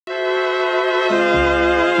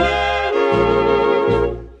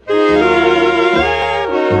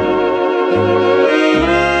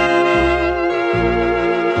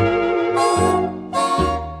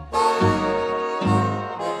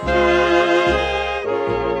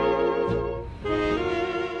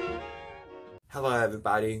Hello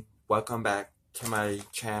everybody, welcome back to my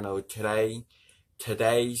channel.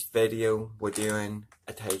 Today's video, we're doing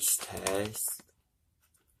a taste test.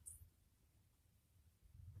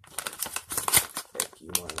 If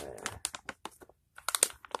you wanna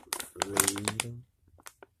read.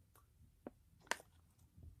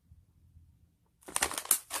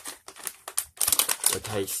 We're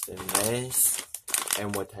tasting this,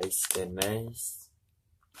 and we're tasting this.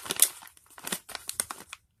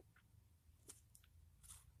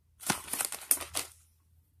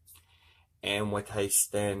 And we're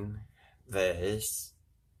tasting this.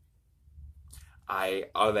 I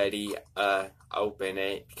already opened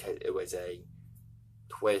it because it was a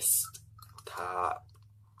twist top.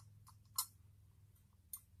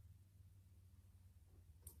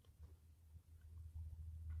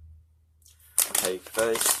 Okay,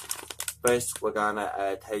 first we're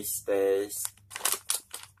gonna taste this.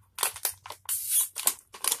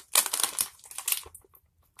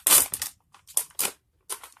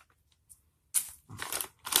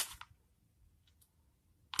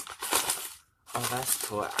 Oh, that's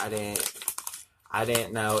cool. I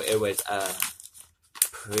didn't know it was a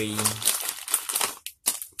pre-package.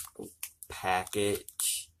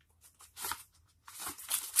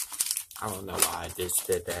 I don't know why I just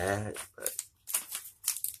did that, but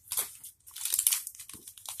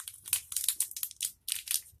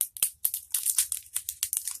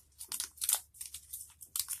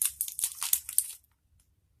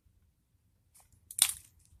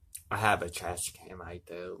I have a trash can right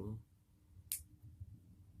there.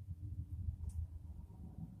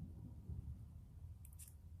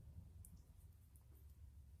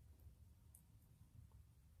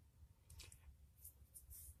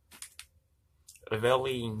 I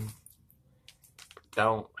really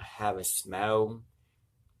don't have a smell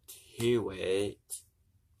to it.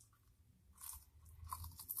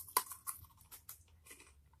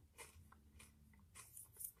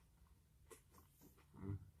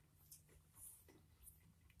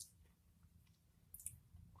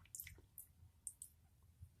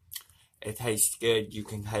 It tastes good. You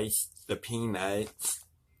can taste the peanuts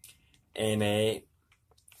in it.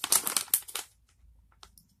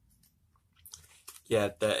 Yeah,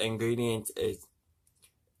 the ingredients is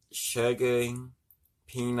sugar,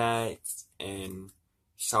 peanuts, and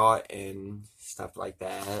salt and stuff like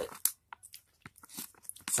that.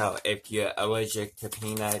 So if you're allergic to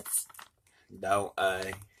peanuts, don't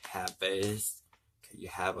have this, because you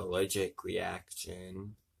have allergic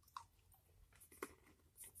reaction.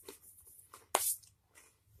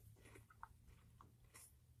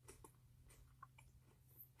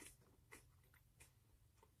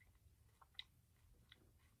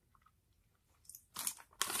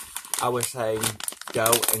 I would say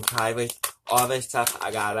go and try this. All this stuff I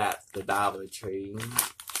got at the Dollar Tree.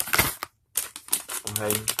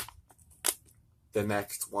 Okay. The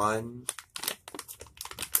next one.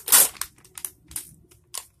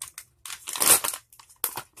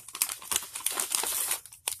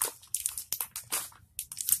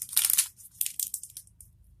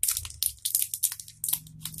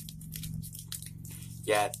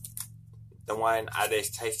 Yeah, the one I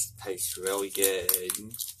just tastes really good.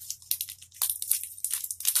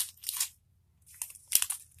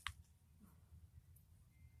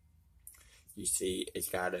 You see, it's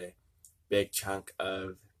got a big chunk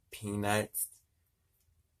of peanuts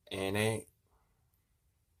in it.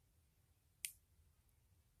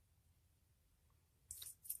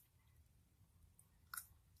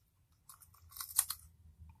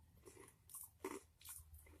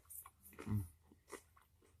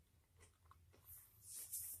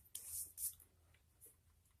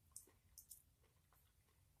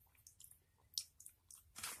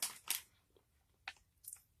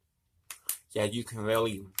 Yeah, you can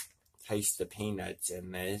really taste the peanuts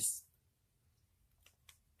in this.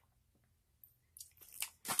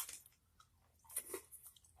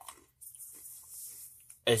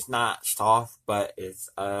 It's not soft, but it's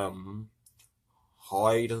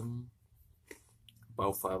hard.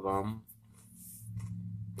 Both of them.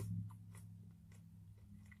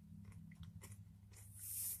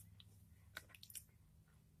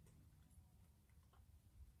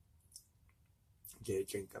 Get a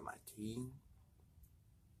drink of my tea.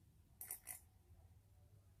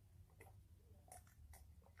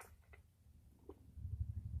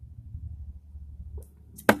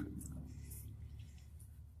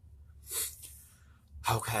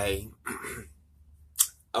 Okay.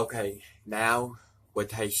 Okay, now we're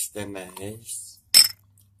tasting this.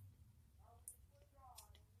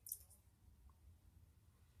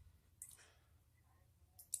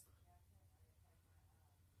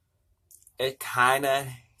 It kinda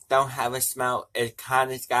don't have a smell. It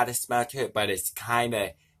kinda's got a smell to it, but it's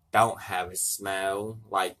kinda don't have a smell.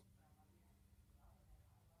 Like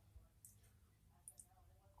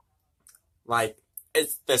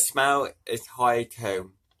it's the smell is hard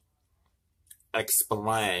to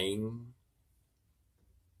explain.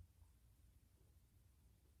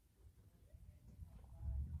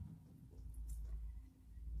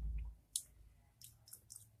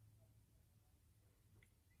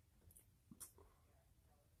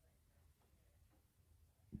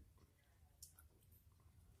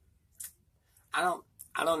 I don't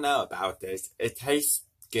I don't know about this. It tastes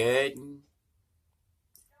good,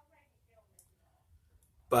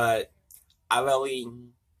 but I really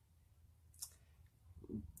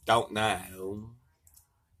don't know.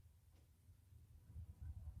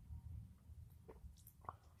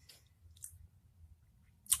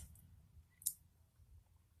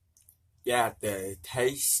 Yeah, the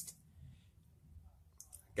taste,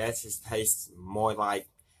 I guess it tastes more like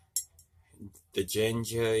the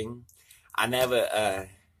ginger. I never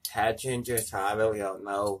had ginger, so I really don't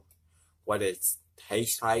know what it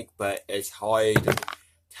tastes like, but it's hard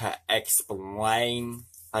to explain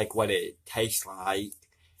like what it tastes like.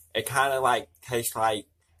 It kind of like tastes like,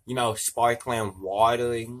 sparkling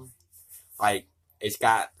water. Like it's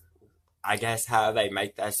got, I guess how they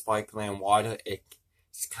make that sparkling water,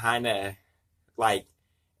 it's kind of like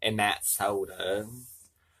in that soda.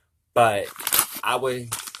 But I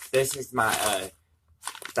would, this is my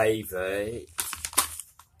favorite.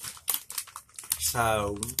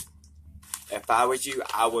 So if I was you,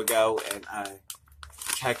 I would go and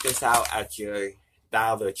check this out at your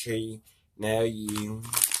Dollar Tree near you.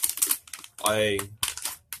 Or it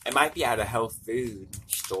might be at a health food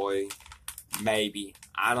store. Maybe.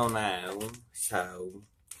 I don't know. So,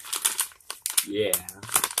 yeah.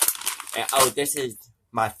 And, oh, this is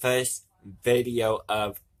my first video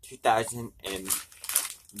of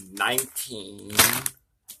 2019.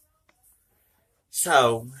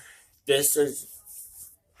 So, this is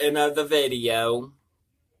another video.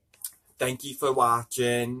 Thank you for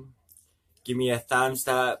watching. Give me a thumbs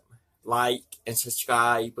up, like, and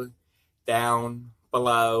subscribe down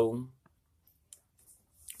below.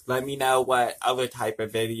 Let me know what other type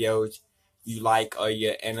of videos you like or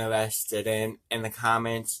you're interested in the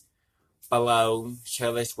comments below.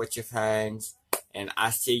 Share this with your friends. And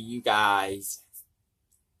I'll see you guys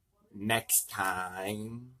next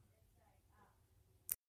time.